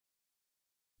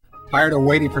Tired of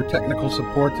waiting for technical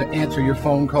support to answer your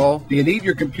phone call? Do you need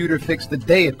your computer fixed the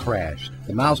day it crashed?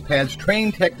 The Mousepad's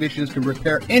trained technicians can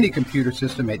repair any computer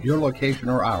system at your location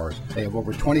or ours. They have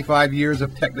over 25 years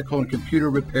of technical and computer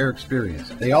repair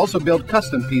experience. They also build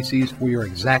custom PCs for your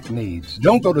exact needs.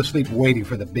 Don't go to sleep waiting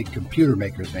for the big computer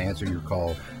makers to answer your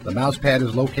call. The Mousepad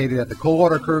is located at the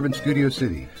Coldwater Curve in Studio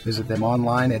City. Visit them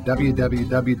online at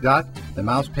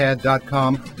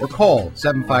www.themousepad.com or call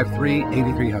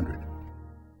 753-8300.